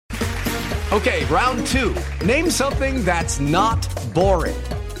Okay, round two. Name something that's not boring.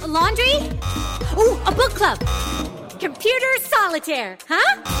 A laundry? Ooh, a book club. Computer solitaire,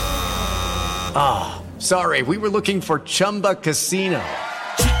 huh? Ah, oh, sorry, we were looking for Chumba Casino.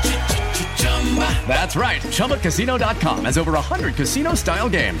 That's right, ChumbaCasino.com has over 100 casino-style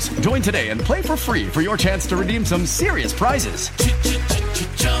games. Join today and play for free for your chance to redeem some serious prizes.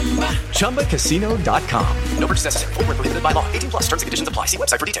 ChumbaCasino.com. No purchase necessary. Void where prohibited by law. 18 plus. Terms and conditions apply. See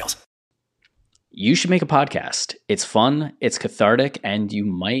website for details. You should make a podcast. It's fun, it's cathartic, and you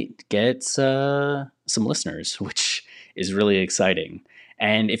might get some listeners, which is really exciting.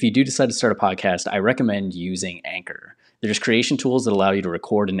 And if you do decide to start a podcast, I recommend using Anchor. There's creation tools that allow you to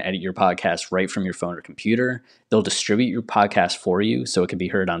record and edit your podcast right from your phone or computer. They'll distribute your podcast for you so it can be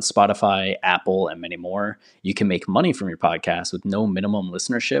heard on Spotify, Apple, and many more. You can make money from your podcast with no minimum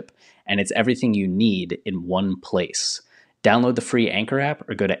listenership, and it's everything you need in one place. Download the free Anchor app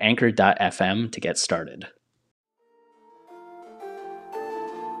or go to anchor.fm to get started.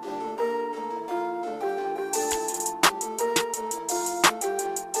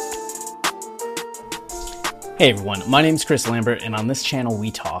 Hey everyone, my name is Chris Lambert, and on this channel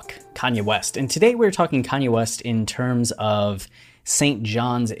we talk Kanye West. And today we're talking Kanye West in terms of St.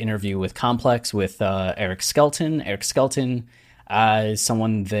 John's interview with Complex with Eric Skelton. Eric Skelton is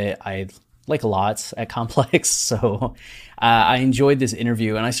someone that I like a lot at Complex, so I enjoyed this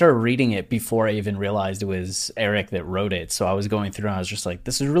interview, and I started reading it before I even realized it was Eric that wrote it. So I was going through and I was just like,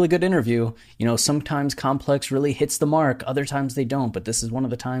 this is a really good interview. You know, sometimes Complex really hits the mark, other times they don't, but this is one of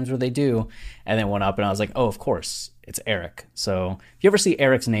the times where they do. And then went up and I was like, oh, of course, it's Eric. So if you ever see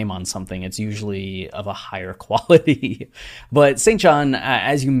Eric's name on something, it's usually of a higher quality. But St. John,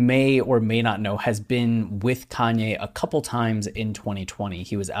 as you may or may not know, has been with Kanye a couple times in 2020.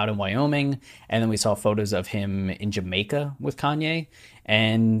 He was out in Wyoming, and then we saw photos of him in Jamaica with Kanye,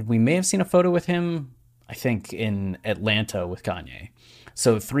 and we may have seen a photo with him, I think, in Atlanta with Kanye.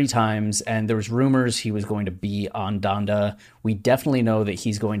 So 3 times, and there was rumors he was going to be on Donda. We definitely know that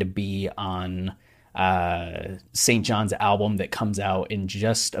he's going to be on St. John's album that comes out in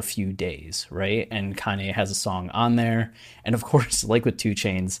just a few days, right? And Kanye has a song on there. And of course, like with 2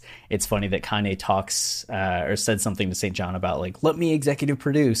 Chainz, it's funny that Kanye talks or said something to St. John about like, let me executive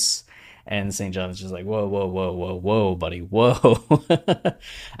produce. And St. John's just like, whoa, buddy, whoa.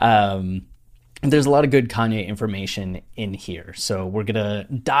 There's a lot of good Kanye information in here. So we're going to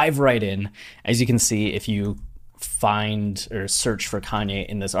dive right in. As you can see, if you find or search for Kanye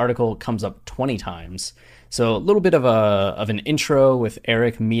in this article, it comes up 20 times. So a little bit of an intro with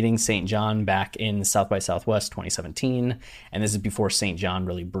Eric meeting St. John back in South by Southwest 2017. And this is before St. John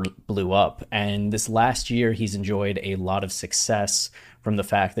really blew up. And this last year, he's enjoyed a lot of success from the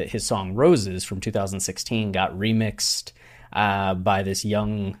fact that his song Roses from 2016 got remixed by this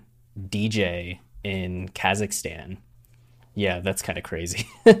young DJ in Kazakhstan. Yeah, that's kind of crazy.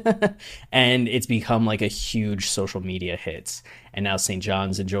 And it's become like a huge social media hit. And now St.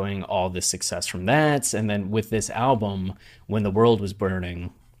 John's enjoying all this success from that. And then with this album, When the World Was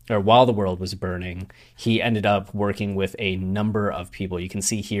Burning, or While the World Was Burning, he ended up working with a number of people. You can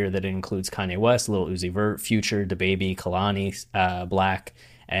see here that it includes Kanye West, Lil Uzi Vert, Future, DaBaby, Kalani, Black,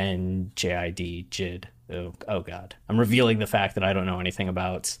 and JID, Jid. Oh God. I'm revealing the fact that I don't know anything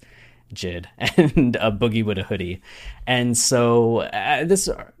about Jid, and a Boogie with a Hoodie. And so this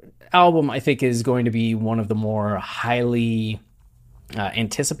album, I think, is going to be one of the more highly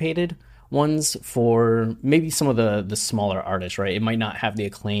anticipated ones for maybe some of the smaller artists, right? It might not have the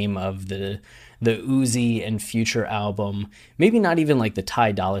acclaim of the Uzi and Future album, maybe not even like the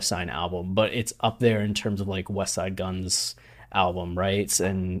Ty Dolla $ign album, but it's up there in terms of like Westside Gunn's album, right?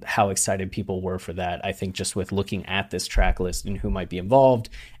 And how excited people were for that. I think just with looking at this track list and who might be involved,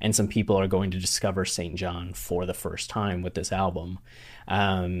 and some people are going to discover St. John for the first time with this album.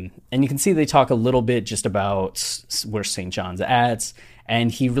 And you can see they talk a little bit just about where St. John's at,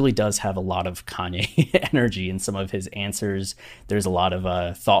 and he really does have a lot of Kanye energy in some of his answers. There's a lot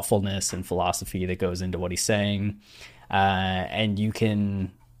of thoughtfulness and philosophy that goes into what he's saying. And you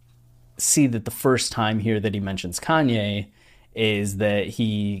can see that the first time here that he mentions Kanye is that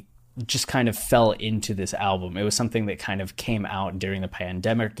he just kind of fell into this album. It was something that kind of came out during the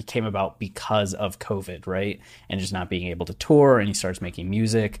pandemic. It came about because of COVID, right? And just not being able to tour, and he starts making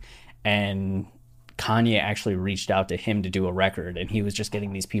music. And Kanye actually reached out to him to do a record, and he was just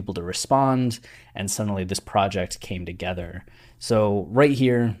getting these people to respond, and suddenly this project came together. So right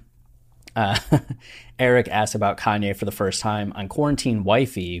here, Eric asked about Kanye for the first time on Quarantine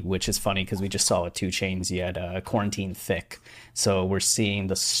Wifey, which is funny because we just saw with 2 Chainz, you had Quarantine Thick. So we're seeing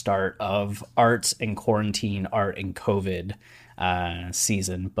the start of art and quarantine, art and COVID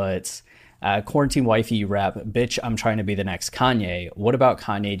season. But Quarantine wifey, you rap, bitch, I'm trying to be the next Kanye. What about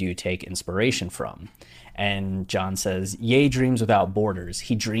Kanye do you take inspiration from? And John says, Ye dreams without borders.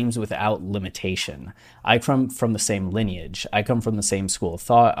 He dreams without limitation. I come from the same lineage. I come from the same school of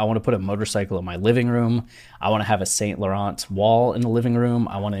thought. I want to put a motorcycle in my living room. I want to have a Saint Laurent wall in the living room.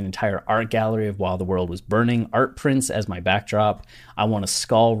 I want an entire art gallery of While the World Was Burning art prints as my backdrop. I want a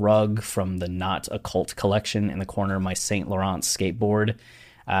skull rug from the Not Occult collection in the corner of my Saint Laurent skateboard.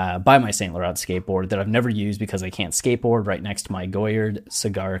 By my Saint Laurent skateboard that I've never used because I can't skateboard, right next to my Goyard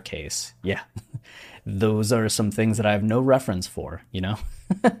cigar case. Yeah. Those are some things that I have no reference for, you know?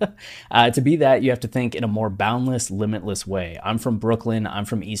 To be that, you have to think in a more boundless, limitless way. I'm from Brooklyn. I'm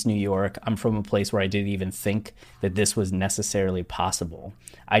from East New York. I'm from a place where I didn't even think that this was necessarily possible.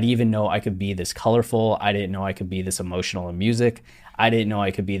 I didn't even know I could be this colorful. I didn't know I could be this emotional in music. I didn't know I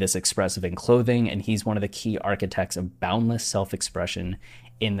could be this expressive in clothing. And he's one of the key architects of boundless self-expression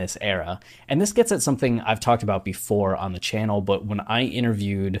in this era. And this gets at something I've talked about before on the channel, but when I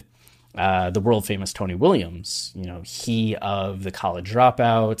interviewed the world famous Tony Williams, you know, he of the College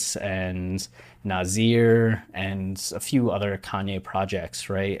Dropouts and Nasir and a few other Kanye projects,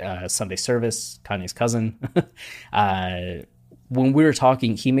 right? Sunday Service, Kanye's cousin. When we were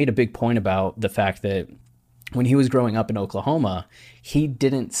talking, he made a big point about the fact that when he was growing up in Oklahoma, he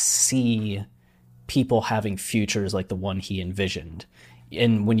didn't see people having futures like the one he envisioned.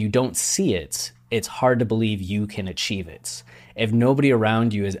 And when you don't see it, it's hard to believe you can achieve it. If nobody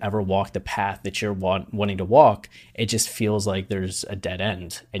around you has ever walked the path that you're wanting to walk, it just feels like there's a dead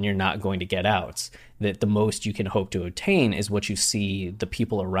end and you're not going to get out. That the most you can hope to obtain is what you see the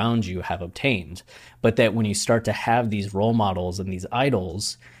people around you have obtained. But that when you start to have these role models and these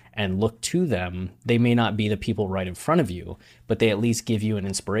idols and look to them, they may not be the people right in front of you, but they at least give you an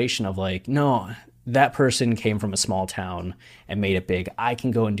inspiration of like, no, that person came from a small town and made it big. I can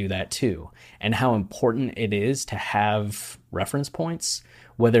go and do that too. And how important it is to have reference points,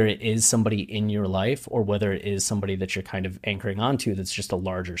 whether it is somebody in your life or whether it is somebody that you're kind of anchoring onto that's just a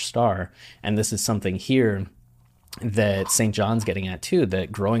larger star. And this is something here that St. John's getting at too,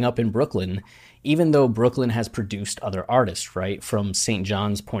 that growing up in Brooklyn, even though Brooklyn has produced other artists, right, from St.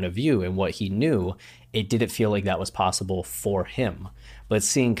 John's point of view and what he knew, it didn't feel like that was possible for him. But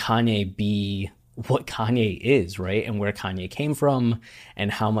seeing Kanye be what Kanye is, right? And where Kanye came from and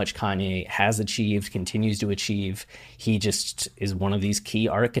how much Kanye has achieved, continues to achieve. He just is one of these key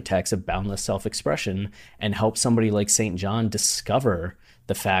architects of boundless self-expression and helps somebody like St. John discover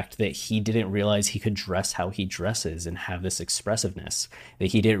the fact that he didn't realize he could dress how he dresses and have this expressiveness, that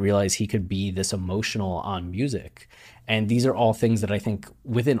he didn't realize he could be this emotional on music. And these are all things that I think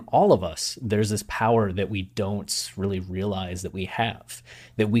within all of us, there's this power that we don't really realize that we have,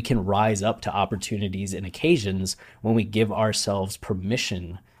 that we can rise up to opportunities and occasions when we give ourselves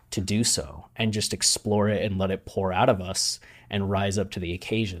permission to do so and just explore it and let it pour out of us and rise up to the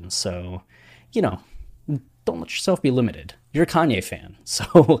occasion. So, you know, don't let yourself be limited. You're a Kanye fan,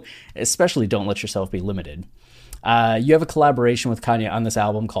 so especially don't let yourself be limited. You have a collaboration with Kanye on this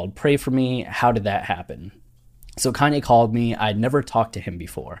album called Pray For Me. How did that happen? So Kanye called me. I'd never talked to him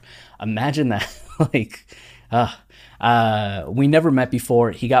before. Imagine that. We never met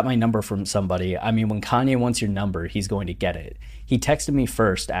before. He got my number from somebody. I mean, when Kanye wants your number, he's going to get it. He texted me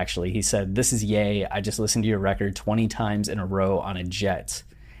first, actually. He said, "This is Ye. I just listened to your record 20 times in a row on a jet."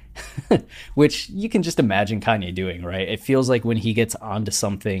 Which you can just imagine Kanye doing, right? It feels like when he gets onto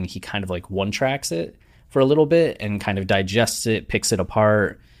something, he kind of like one-tracks it for a little bit and kind of digests it, picks it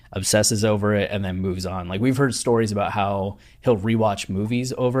apart, obsesses over it, and then moves on. Like we've heard stories about how he'll rewatch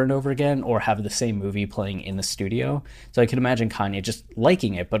movies over and over again or have the same movie playing in the studio. So I can imagine Kanye just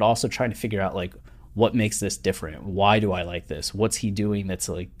liking it, but also trying to figure out like, what makes this different? Why do I like this? What's he doing that's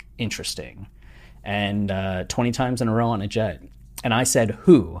like interesting? And 20 times in a row on a jet. And I said,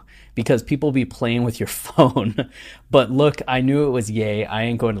 who? Because people be playing with your phone. But look, I knew it was Ye. I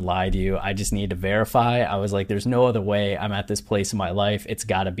ain't going to lie to you. I just need to verify. I was like, there's no other way. I'm at this place in my life. It's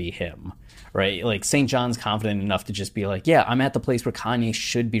got to be him, right? Like St. John's confident enough to just be like, yeah, I'm at the place where Kanye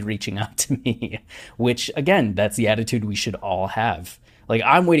should be reaching out to me. Which, again, that's the attitude we should all have. Like,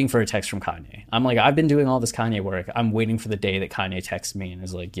 I'm waiting for a text from Kanye. I'm like, I've been doing all this Kanye work. I'm waiting for the day that Kanye texts me and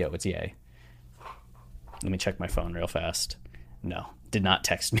is like, yo, it's Ye. Let me check my phone real fast. No, did not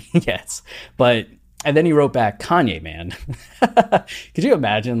text me yet. But, and then he wrote back, Kanye, man. Could you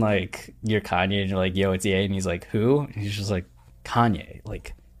imagine, like, you're Kanye and you're like, yo, it's Ye. And he's like, who? And he's just like, Kanye.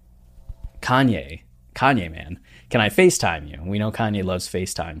 Like, Kanye. Kanye, man, can I FaceTime you? We know Kanye loves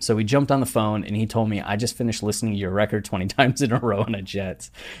FaceTime. So we jumped on the phone and he told me, I just finished listening to your record 20 times in a row on a jet.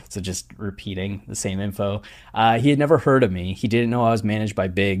 So just repeating the same info. He had never heard of me. He didn't know I was managed by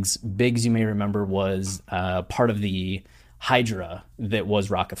Biggs. Biggs, you may remember, was part of the Hydra that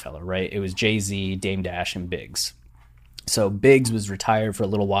was Rockefeller, right? It was Jay-Z, Dame Dash, and Biggs. So Biggs was retired for a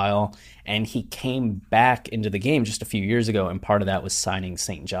little while, and he came back into the game just a few years ago, and part of that was signing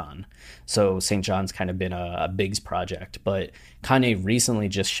St. John. So St. John's kind of been a Biggs project, but Kanye recently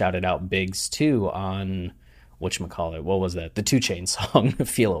just shouted out Biggs too on, whatchamacallit, what was that? The 2 Chainz song,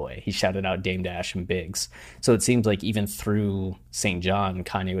 Feel Away. He shouted out Dame Dash and Biggs. So it seems like even through St. John,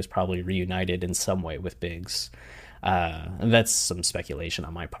 Kanye was probably reunited in some way with Biggs. And that's some speculation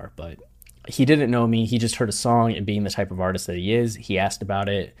on my part, but he didn't know me. He just heard a song, and being the type of artist that he is, he asked about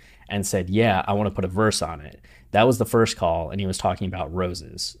it and said, yeah, I want to put a verse on it. That was the first call, and he was talking about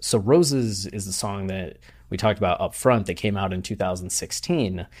Roses. So Roses is the song that we talked about up front that came out in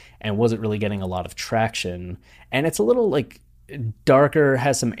 2016 and wasn't really getting a lot of traction. And it's a little like darker,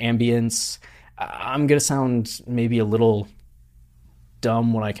 has some ambience. I'm going to sound maybe a little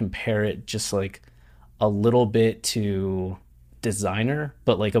dumb when I compare it just like a little bit to Designer,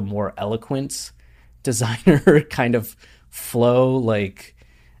 but like a more eloquent Designer kind of flow, like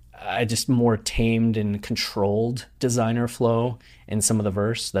just more tamed and controlled Designer flow in some of the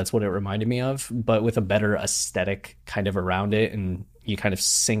verse. That's what it reminded me of, but with a better aesthetic kind of around it, and you kind of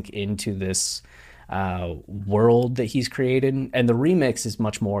sink into this world that he's created. And the remix is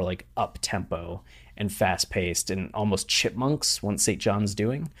much more like up tempo and fast paced and almost Chipmunks, what St. John's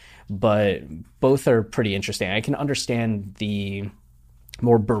doing, but both are pretty interesting. I can understand the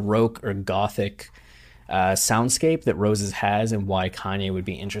more Baroque or Gothic soundscape that Roses has and why Kanye would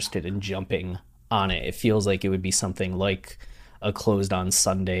be interested in jumping on it. It feels like it would be something like a Closed on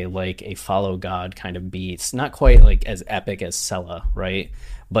Sunday, like a Follow God kind of beats, not quite like as epic as Sella, right?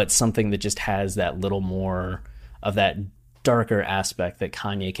 But something that just has that little more of that darker aspect that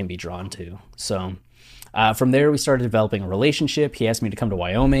Kanye can be drawn to. So from there, we started developing a relationship. He asked me to come to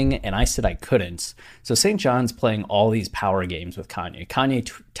Wyoming, and I said I couldn't. So St. John's playing all these power games with Kanye. Kanye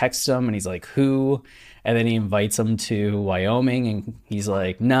texts him, and he's like, who? And then he invites him to Wyoming, and he's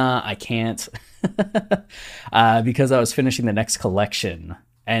like, nah, I can't. Because I was finishing the next collection.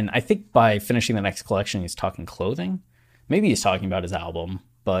 And I think by finishing the next collection, he's talking clothing. Maybe he's talking about his album,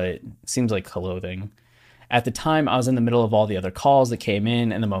 but it seems like clothing. At the time, I was in the middle of all the other calls that came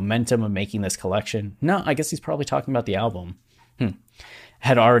in and the momentum of making this collection. No, I guess he's probably talking about the album.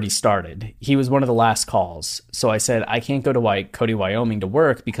 Had already started. He was one of the last calls. So I said, I can't go to Cody, Wyoming to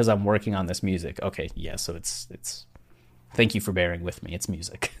work because I'm working on this music. Okay, yeah, so it's thank you for bearing with me. It's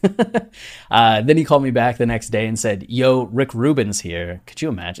music. Then he called me back the next day and said, yo, Rick Rubin's here. Could you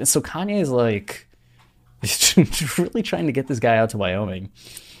imagine? So Kanye is like really trying to get this guy out to Wyoming.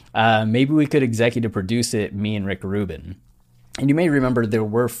 Maybe we could executive produce it, me and Rick Rubin. And you may remember there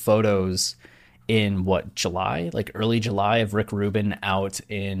were photos in July, like early July, of Rick Rubin out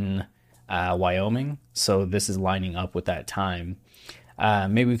in Wyoming. So this is lining up with that time.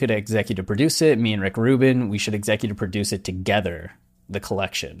 Maybe we could executive produce it, me and Rick Rubin. We should executive produce it together, the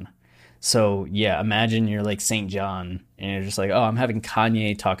collection. So yeah, imagine you're like St. John and you're just like, oh, I'm having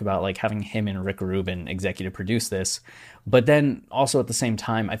Kanye talk about like having him and Rick Rubin executive produce this. But then also at the same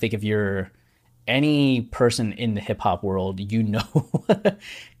time, I think if you're any person in the hip hop world, you know,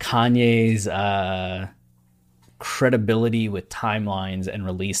 Kanye's credibility with timelines and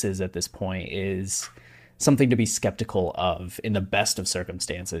releases at this point is something to be skeptical of in the best of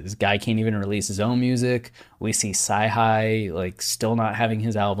circumstances. Guy can't even release his own music. We see Sci-Hi like still not having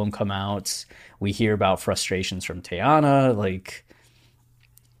his album come out. We hear about frustrations from Teyana. Like,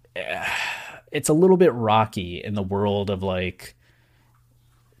 it's a little bit rocky in the world of like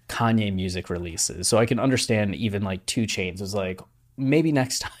Kanye music releases. So I can understand even like 2 Chainz is like, maybe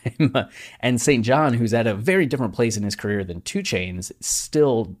next time. And St. John, who's at a very different place in his career than 2 Chainz,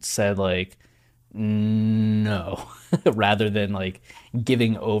 still said like, no, rather than like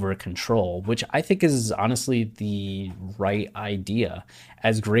giving over control, which I think is honestly the right idea.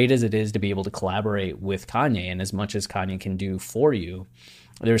 As great as it is to be able to collaborate with Kanye, and as much as Kanye can do for you,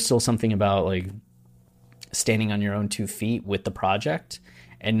 there's still something about like standing on your own 2 feet with the project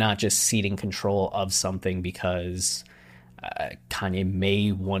and not just ceding control of something because Kanye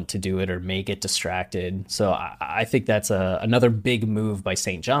may want to do it or may get distracted. So I think that's another big move by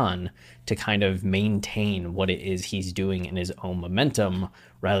St. John to kind of maintain what it is he's doing in his own momentum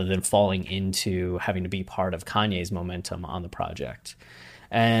rather than falling into having to be part of Kanye's momentum on the project.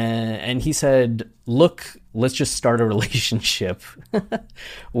 And he said, look, let's just start a relationship,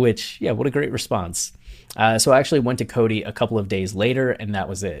 which, yeah, what a great response. So I actually went to Cody a couple of days later, and that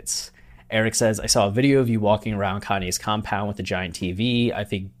was it. Eric says, I saw a video of you walking around Kanye's compound with a giant TV. I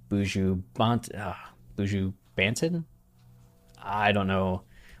think Buju Banton? I don't know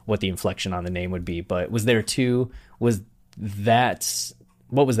what the inflection on the name would be, but was there too. What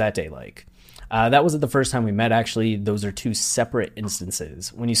was that day like? That wasn't the first time we met, actually. Those are two separate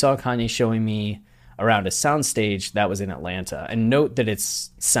instances. When you saw Kanye showing me around a soundstage, that was in Atlanta. And note that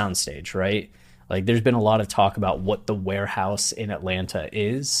it's soundstage, right? Like, there's been a lot of talk about what the warehouse in Atlanta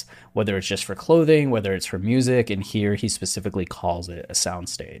is, whether it's just for clothing, whether it's for music, and here he specifically calls it a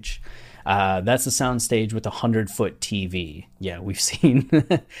soundstage. That's a soundstage with a 100-foot TV. Yeah, we've seen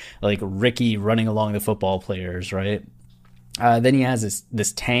like Ricky running along the football players, right? Then he has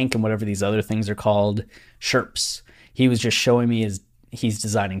this tank and whatever these other things are called, Sherps. He was just showing me he's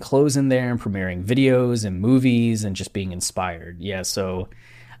designing clothes in there and premiering videos and movies and just being inspired. Yeah, so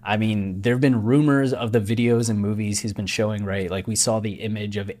I mean, there have been rumors of the videos and movies he's been showing, right? Like, we saw the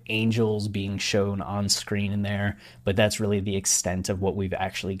image of angels being shown on screen in there, but that's really the extent of what we've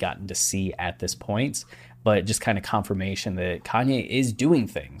actually gotten to see at this point. But just kind of confirmation that Kanye is doing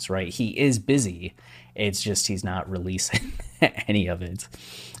things, right? He is busy. It's just he's not releasing any of it.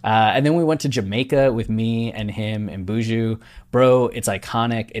 And then we went to Jamaica with me and him and Buju. Bro, it's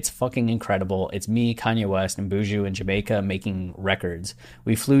iconic. It's fucking incredible. It's me, Kanye West, and Buju in Jamaica making records.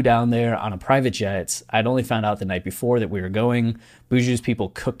 We flew down there on a private jet. I'd only found out the night before that we were going. Buju's people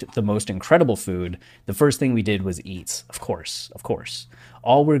cooked the most incredible food. The first thing we did was eat. Of course.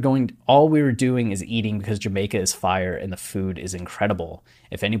 All we were doing is eating because Jamaica is fire and the food is incredible.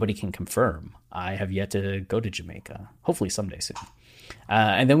 If anybody can confirm, I have yet to go to Jamaica. Hopefully someday soon.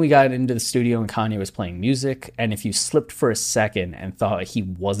 And then we got into the studio and Kanye was playing music. And if you slipped for a second and thought he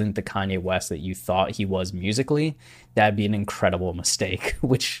wasn't the Kanye West that you thought he was musically, that'd be an incredible mistake.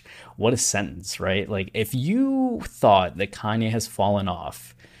 Which, what a sentence, right? Like, if you thought that Kanye has fallen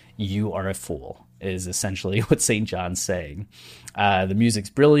off, you are a fool, is essentially what St. John's saying. The music's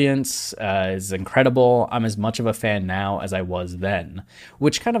brilliant, is incredible. I'm as much of a fan now as I was then,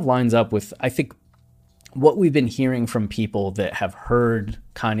 which kind of lines up with, I think, what we've been hearing from people that have heard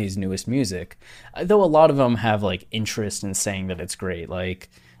Kanye's newest music, though a lot of them have like interest in saying that it's great. Like,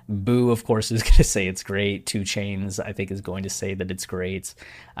 Boo, of course, is going to say it's great. 2 Chainz, I think, is going to say that it's great.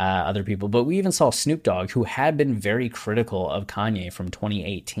 Other people. But we even saw Snoop Dogg, who had been very critical of Kanye from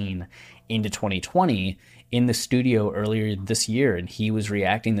 2018 into 2020 in the studio earlier this year. And he was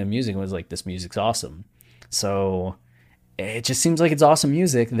reacting to the music and was like, this music's awesome. So it just seems like it's awesome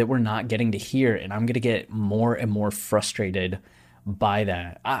music that we're not getting to hear. And I'm going to get more and more frustrated by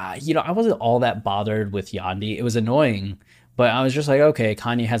that. I wasn't all that bothered with Yandhi. It was annoying. But I was just like, okay,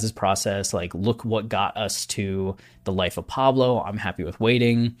 Kanye has his process. Like, look what got us to The Life of Pablo. I'm happy with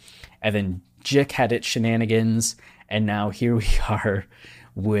waiting. And then Jik had its shenanigans. And now here we are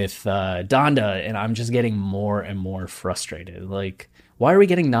with Donda. And I'm just getting more and more frustrated. Like, why are we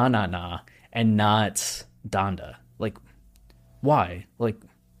getting Na Na Na and not Donda? Like, why? Like,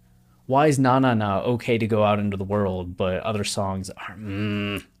 why is Na Na Na okay to go out into the world, but other songs are...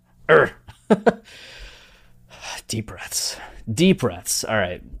 Deep breaths. All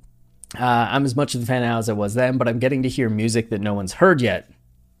right. I'm as much of a fan now as I was then, but I'm getting to hear music that no one's heard yet.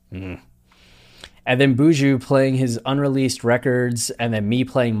 And then Buju playing his unreleased records, and then me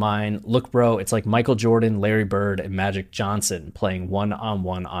playing mine. Look, bro, it's like Michael Jordan, Larry Bird, and Magic Johnson playing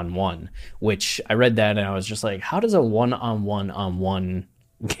one-on-one-on-one, which I read that and I was just like, how does a one-on-one-on-one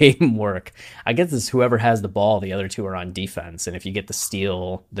game work? I guess it's whoever has the ball, the other two are on defense, and if you get the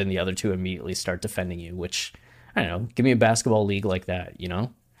steal, then the other two immediately start defending you, which, I don't know, give me a basketball league like that,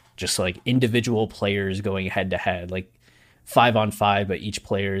 just like individual players going head to head, like 5-on-5, but each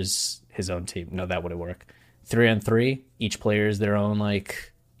player's his own team. No, that wouldn't work. 3-on-3, each player is their own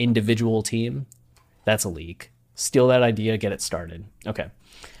like individual team. That's a league. Steal that idea, get it started. Okay.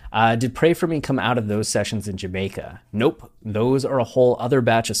 Did Pray For Me come out of those sessions in Jamaica? Nope. Those are a whole other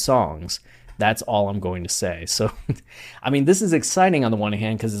batch of songs. That's all I'm going to say. So, I mean, this is exciting on the one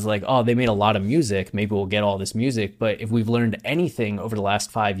hand because it's like, oh, they made a lot of music. Maybe we'll get all this music. But if we've learned anything over the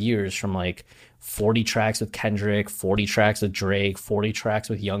last 5 years from like 40 tracks with Kendrick, 40 tracks with Drake, 40 tracks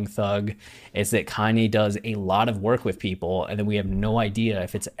with Young Thug, it's that Kanye does a lot of work with people. And then we have no idea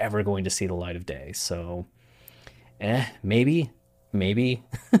if it's ever going to see the light of day. So, maybe.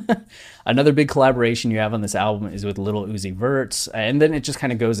 Another big collaboration you have on this album is with Lil Uzi Vert, and then it just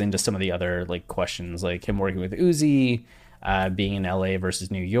kind of goes into some of the other like questions, like him working with Uzi, being in LA versus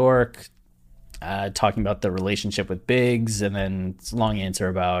New York, talking about the relationship with Biggs, and then it's a long answer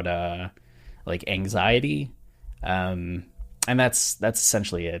about like anxiety, and that's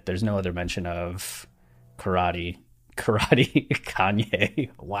essentially it. There's no other mention of karate Kanye.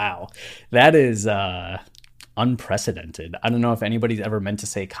 Wow. That is unprecedented. I don't know if anybody's ever meant to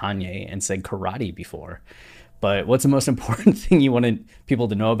say Kanye and said karate before. But what's the most important thing you wanted people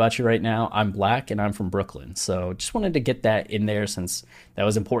to know about you right now? I'm black and I'm from Brooklyn. So just wanted to get that in there since that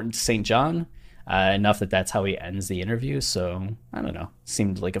was important to St. John. Enough that that's how he ends the interview. So I don't know.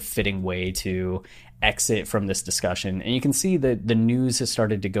 Seemed like a fitting way to exit from this discussion. And you can see that the news has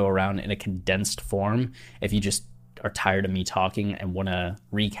started to go around in a condensed form. If you just are tired of me talking and want a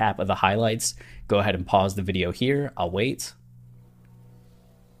recap of the highlights, go ahead and pause the video here. I'll wait.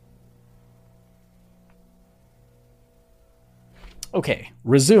 Okay,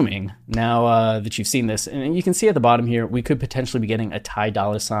 resuming, now that you've seen this, and you can see at the bottom here, we could potentially be getting a Ty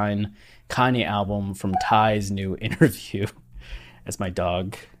Dolla $ign Kanye album from Ty's new interview, as my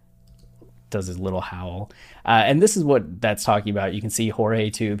dog does his little howl. And this is what that's talking about. You can see Jorge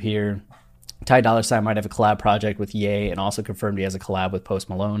Tube here. Ty Dolla $ign might have a collab project with Ye and also confirmed he has a collab with Post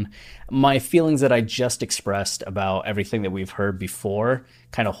Malone. My feelings that I just expressed about everything that we've heard before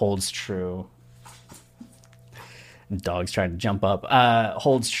kind of holds true. Dog's trying to jump up,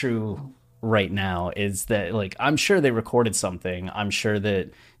 holds true right now, is that, like, I'm sure they recorded something. I'm sure that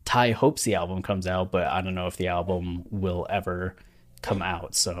Ty hopes the album comes out, but I don't know if the album will ever come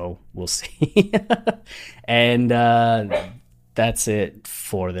out, so we'll see. And that's it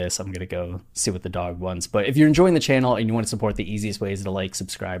for this. I'm gonna go see what the dog wants. But if you're enjoying the channel and you want to support, the easiest way is to like,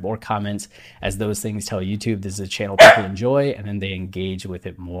 subscribe, or comment, as those things tell YouTube this is a channel people enjoy, and then they engage with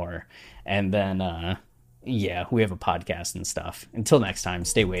it more. And then yeah, we have a podcast and stuff. Until next time,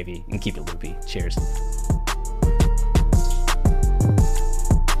 stay wavy and keep it loopy. Cheers.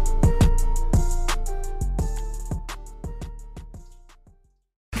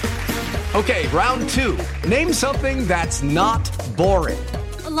 Okay, round two. Name something that's not boring.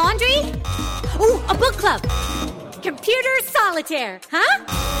 A laundry? Ooh, a book club. Computer solitaire, huh?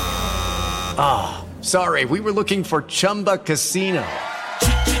 Ah, oh, sorry, we were looking for Chumba Casino.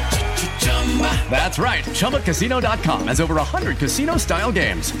 That's right. ChumbaCasino.com has over 100 casino-style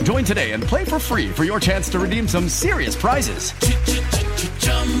games. Join today and play for free for your chance to redeem some serious prizes.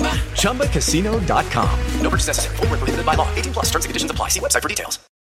 ChumbaCasino.com. No purchase necessary. Void where prohibited by law. 18+. Terms and conditions apply. See website for details.